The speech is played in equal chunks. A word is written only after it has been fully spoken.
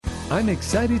I'm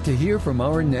excited to hear from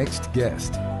our next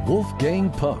guest, Wolfgang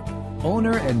Puck,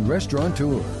 owner and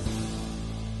restaurateur.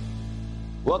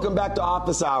 Welcome back to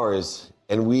Office Hours,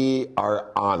 and we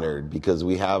are honored because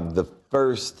we have the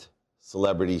first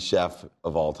celebrity chef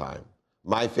of all time.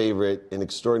 My favorite, an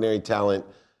extraordinary talent,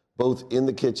 both in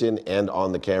the kitchen and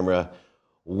on the camera.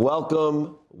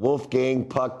 Welcome, Wolfgang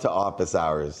Puck, to Office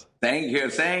Hours. Thank you,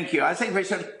 thank you. I think we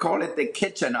should call it the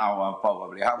kitchen hour,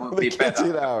 probably. That would be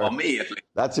better for me, at least.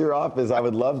 That's your office. I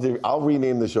would love to. I'll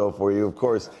rename the show for you, of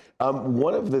course.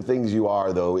 One of the things you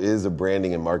are, though, is a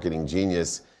branding and marketing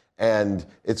genius. And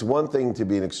it's one thing to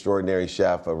be an extraordinary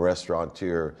chef, a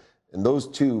restaurateur. And those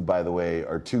two, by the way,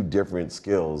 are two different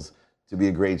skills, to be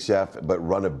a great chef, but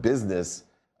run a business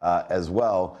as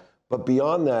well. But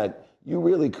beyond that, you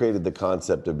really created the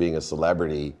concept of being a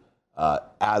celebrity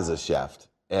as a chef.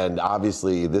 And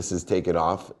obviously, this has taken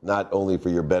off, not only for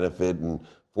your benefit and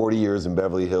 40 years in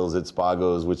Beverly Hills at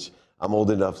Spago's, which I'm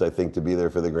old enough, I think, to be there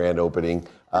for the grand opening.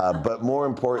 But more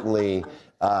importantly,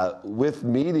 with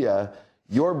media,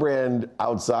 your brand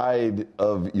outside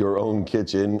of your own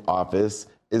kitchen office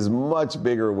is much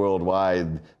bigger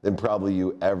worldwide than probably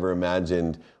you ever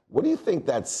imagined. What do you think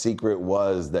that secret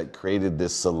was that created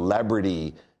this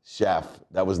celebrity chef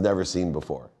that was never seen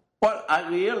before? Well, I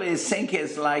really think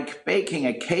it's like baking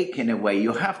a cake in a way.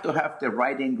 You have to have the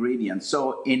right ingredients.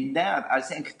 So in that, I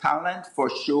think talent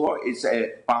for sure is a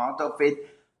part of it,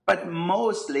 but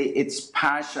mostly it's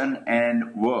passion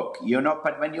and work,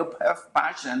 But when you have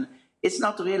passion, it's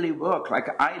not really work. Like,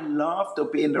 I love to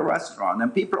be in the restaurant,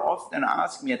 and people often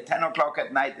ask me at 10 o'clock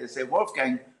at night, they say,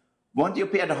 Wolfgang, won't you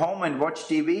be at home and watch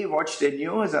TV, watch the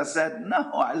news? I said,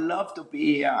 no, I love to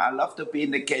be here. I love to be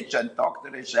in the kitchen, talk to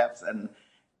the chefs,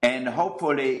 and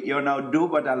hopefully, do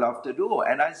what I love to do.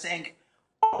 And I think,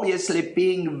 obviously,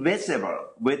 being visible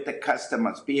with the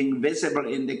customers, being visible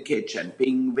in the kitchen,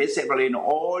 being visible in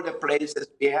all the places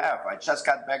we have. I just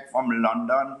got back from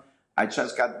London. I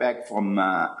just got back from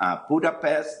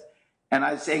Budapest. And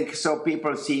I think so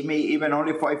people see me even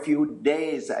only for a few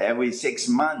days every 6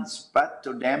 months. But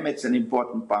to them, it's an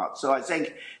important part. So I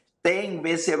think staying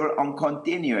visible and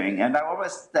continuing. And I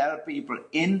always tell people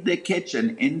in the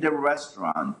kitchen, in the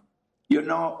restaurant,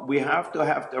 we have to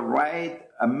have the right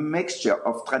mixture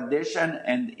of tradition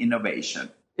and innovation.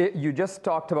 You just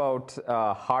talked about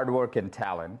hard work and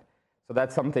talent. So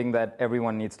that's something that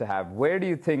everyone needs to have. Where do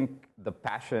you think the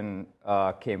passion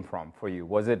came from for you?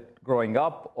 Was it growing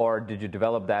up, or did you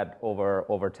develop that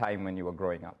over time when you were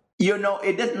growing up?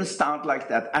 It didn't start like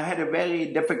that. I had a very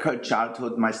difficult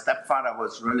childhood. My stepfather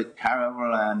was really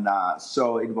terrible, and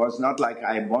so it was not like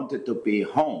I wanted to be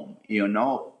home,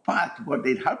 But what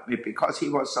did help me, because he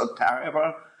was so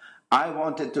terrible, I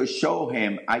wanted to show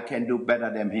him I can do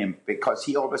better than him, because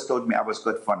he always told me I was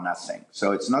good for nothing.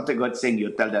 So it's not a good thing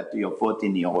you tell that to your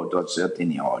 14-year-old or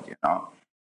 13-year-old,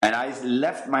 And I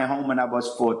left my home when I was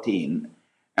 14.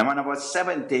 And when I was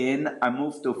 17, I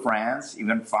moved to France,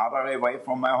 even farther away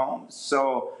from my home.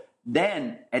 So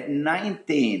then at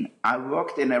 19, I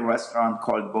worked in a restaurant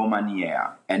called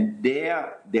Beaumanière. And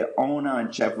there, the owner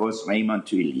and chef was Raymond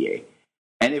Tuillier.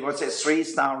 And it was a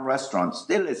 3-star restaurant,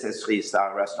 still is a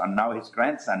 3-star restaurant. Now his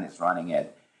grandson is running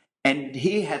it. And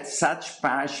he had such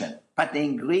passion, but the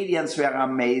ingredients were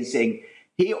amazing.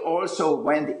 He also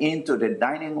went into the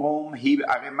dining room.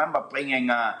 I remember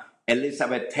bringing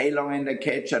Elizabeth Taylor in the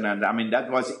kitchen. And I mean, that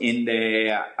was in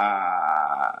the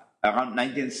around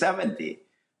 1970.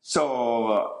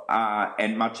 So,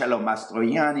 and Marcello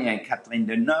Mastroianni and Catherine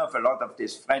Deneuve, a lot of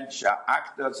these French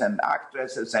actors and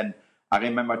actresses, and I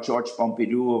remember George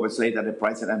Pompidou, who was later the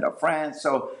president of France.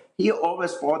 So he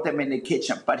always brought them in the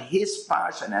kitchen. But his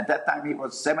passion, at that time he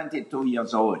was 72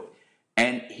 years old,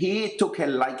 and he took a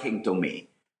liking to me.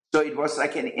 So it was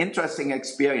like an interesting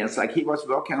experience. Like, he was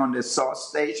working on the sauce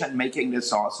station, making the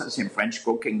sauces in French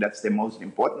cooking. That's the most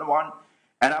important one.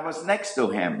 And I was next to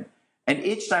him. And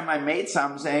each time I made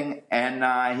something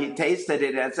and he tasted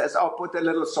it and says, oh, put a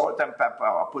little salt and pepper,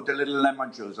 or put a little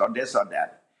lemon juice, or this or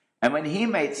that. And when he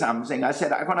made something, I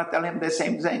said, I'm going to tell him the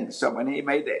same thing. So when he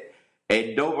made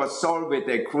a Dover sole with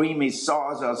a creamy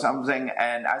sauce or something,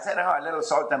 and I said, oh, a little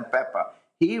salt and pepper.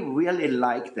 He really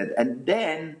liked it. And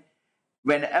then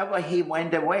whenever he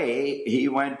went away, he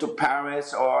went to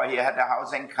Paris, or he had a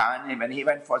house in Cannes. And when he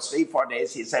went for 3-4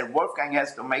 days, he said, Wolfgang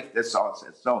has to make the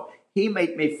sauces. So he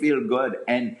made me feel good.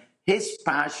 And his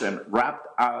passion wrapped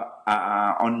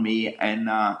on me. And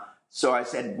so I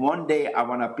said, one day I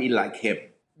want to be like him.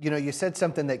 You said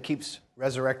something that keeps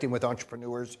resurrecting with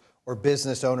entrepreneurs or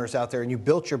business owners out there, and you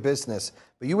built your business,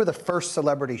 but you were the first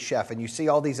celebrity chef, and you see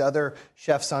all these other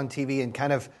chefs on TV and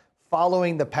kind of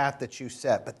following the path that you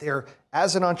set, but they're,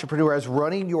 as an entrepreneur, as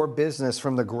running your business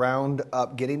from the ground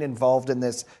up, getting involved in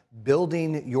this,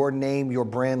 building your name, your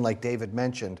brand, like David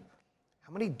mentioned.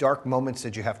 How many dark moments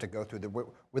did you have to go through?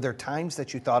 Were there times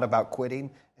that you thought about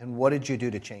quitting, and what did you do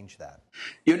to change that?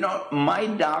 You know, my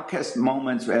darkest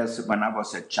moments was when I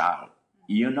was a child.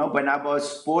 You know, when I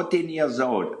was 14 years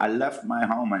old, I left my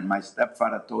home and my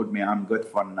stepfather told me I'm good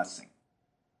for nothing.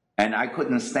 And I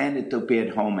couldn't stand it to be at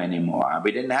home anymore.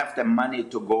 We didn't have the money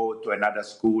to go to another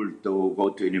school, to go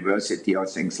to university or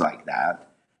things like that.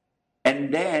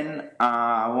 And then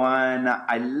when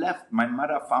I left, my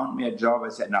mother found me a job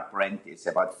as an apprentice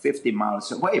about 50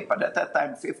 miles away. But at that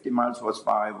time, 50 miles was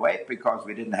far away because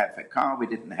we didn't have a car, we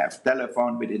didn't have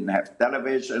telephone, we didn't have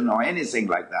television or anything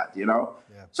like that, you know.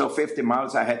 Yeah. So 50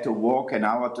 miles, I had to walk an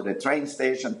hour to the train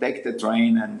station, take the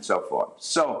train, and so forth.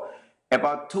 So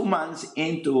about 2 months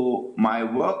into my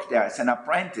work there as an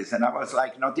apprentice, and I was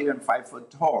like not even 5 foot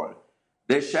tall,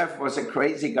 the chef was a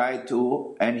crazy guy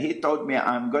too, and he told me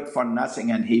I'm good for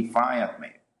nothing, and he fired me.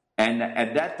 And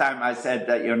at that time I said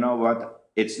that, you know what,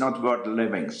 it's not worth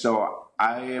living. So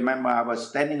I remember I was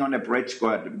standing on a bridge.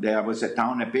 There was a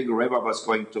town, a big river was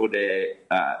going through the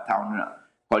town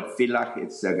called Villach.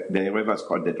 The river's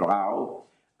called the Drau.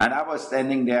 And I was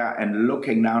standing there and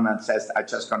looking down and says, I'm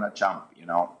just going to jump, you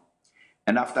know.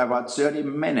 And after about 30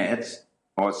 minutes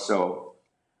or so,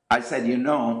 I said, you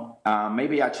know,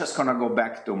 maybe I'm just going to go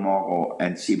back tomorrow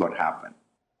and see what happened.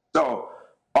 So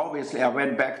obviously I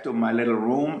went back to my little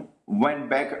room, went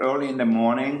back early in the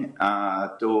morning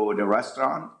to the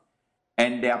restaurant.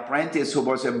 And the apprentice who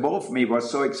was above me was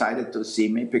so excited to see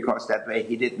me because that way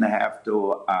he didn't have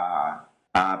to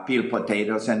peel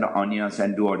potatoes and onions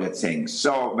and do all the things.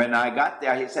 So when I got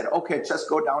there, he said, okay, just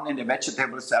go down in the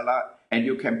vegetable cellar and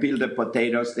you can peel the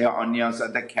potatoes, the onions,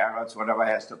 and the carrots, whatever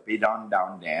has to be done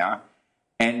down there.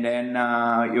 And then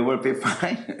you will be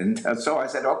fine. And so I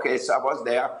said, okay, so I was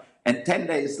there. And 10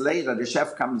 days later, the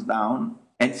chef comes down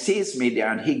and sees me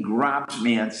there, and he grabs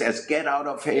me and says, get out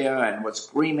of here, and was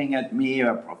screaming at me,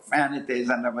 profanities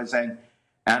and everything.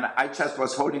 And I just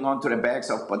was holding on to the bags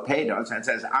of potatoes and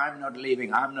says, I'm not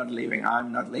leaving, I'm not leaving,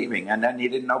 I'm not leaving. And then he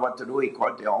didn't know what to do. He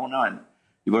called the owner, and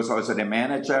he was also the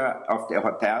manager of the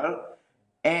hotel.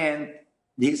 And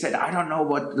he said, I don't know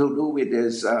what to do with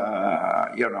this,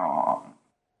 you know,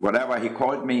 whatever. He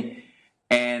called me.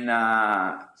 And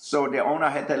so the owner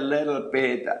had a little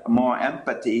bit more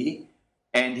empathy.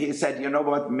 And he said, you know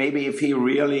what, maybe if he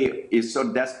really is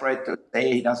so desperate to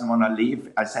stay, he doesn't want to leave,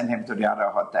 I sent him to the other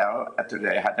hotel.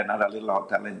 They had another little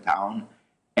hotel in town.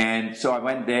 And so I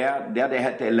went there. There they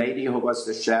had a lady who was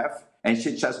the chef. And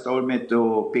she just told me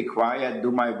to be quiet,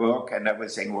 do my work, and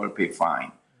everything will be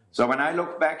fine. So when I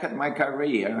look back at my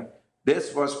career,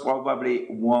 this was probably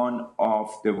one of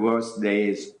the worst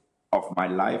days of my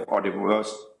life, or the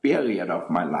worst period of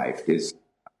my life, this,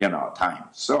 you know, time.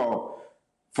 So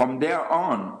from there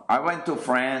on, I went to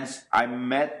France. I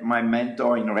met my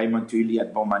mentor in Raymond Tully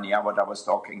at Beaumanière, what I was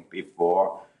talking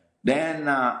before. Then,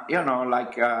 you know,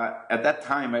 like at that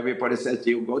time, everybody says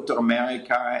you go to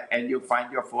America and you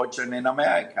find your fortune in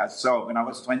America. So when I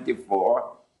was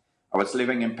 24, I was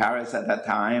living in Paris at that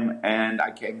time, and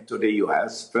I came to the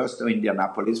US, first to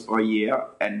Indianapolis for a year,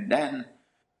 and then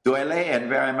to LA, and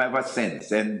where I'm ever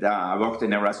since. And I worked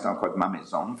in a restaurant called Ma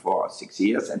Maison for 6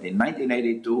 years, and in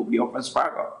 1982, we opened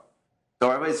Spargo.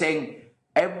 So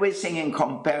everything in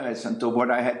comparison to what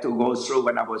I had to go through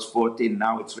when I was 14,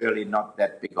 now it's really not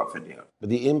that big of a deal. But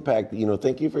the impact, you know,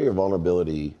 thank you for your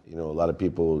vulnerability. You know, a lot of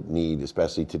people need,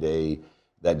 especially today,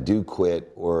 that do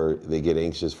quit, or they get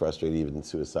anxious, frustrated, even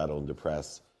suicidal and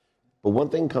depressed. But one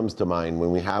thing comes to mind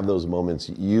when we have those moments.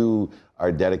 You are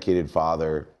a dedicated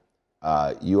father.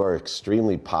 You are an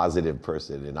extremely positive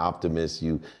person, an optimist.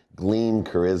 You glean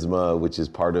charisma, which is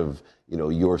part of, you know,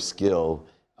 your skill.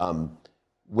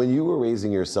 When you were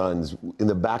raising your sons, in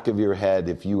the back of your head,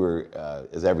 if you were,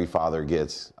 as every father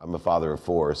gets, I'm a father of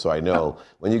 4, so I know,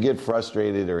 when you get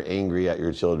frustrated or angry at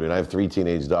your children, I have 3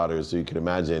 teenage daughters, so you can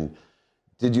imagine,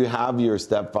 did you have your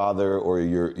stepfather or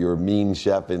your mean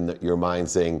chef in your mind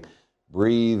saying,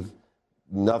 breathe,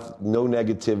 no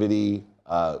negativity?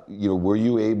 You know, were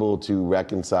you able to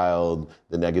reconcile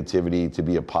the negativity to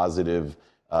be a positive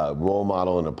role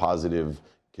model and a positive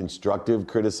constructive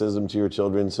criticism to your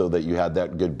children so that you had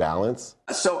that good balance?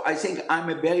 So I think I'm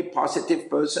a very positive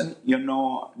person. You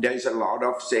know, there's a lot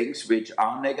of things which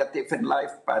are negative in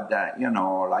life, but, you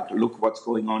know, like look what's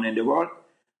going on in the world.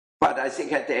 But I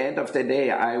think at the end of the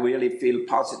day, I really feel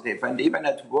positive. And even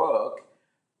at work,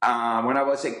 when I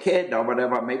was a kid or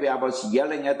whatever, maybe I was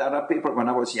yelling at other people when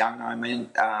I was young. I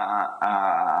mean,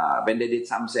 when they did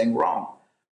something wrong.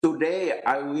 Today,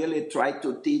 I really try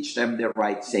to teach them the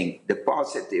right thing, the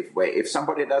positive way. If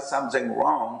somebody does something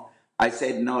wrong, I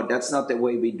say, no, that's not the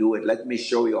way we do it. Let me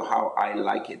show you how I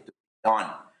like it to be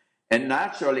done. And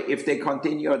naturally, if they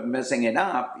continue messing it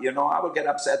up, I will get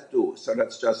upset too. So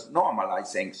that's just normal, I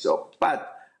think so.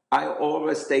 But I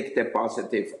always take the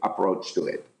positive approach to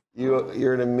it.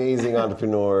 You're an amazing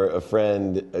entrepreneur, a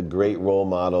friend, a great role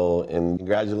model, and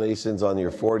congratulations on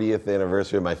your 40th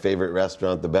anniversary of my favorite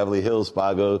restaurant, the Beverly Hills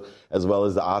Spago, as well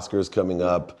as the Oscars coming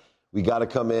up. We got to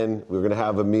come in. We're going to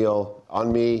have a meal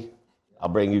on me. I'll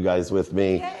bring you guys with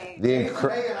me.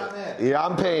 Yeah,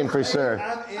 I'm paying for sure.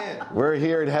 I'm in. We're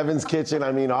here at Heaven's Kitchen.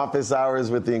 Office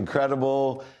hours with the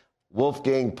incredible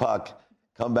Wolfgang Puck.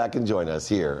 Come back and join us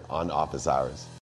here on Office Hours.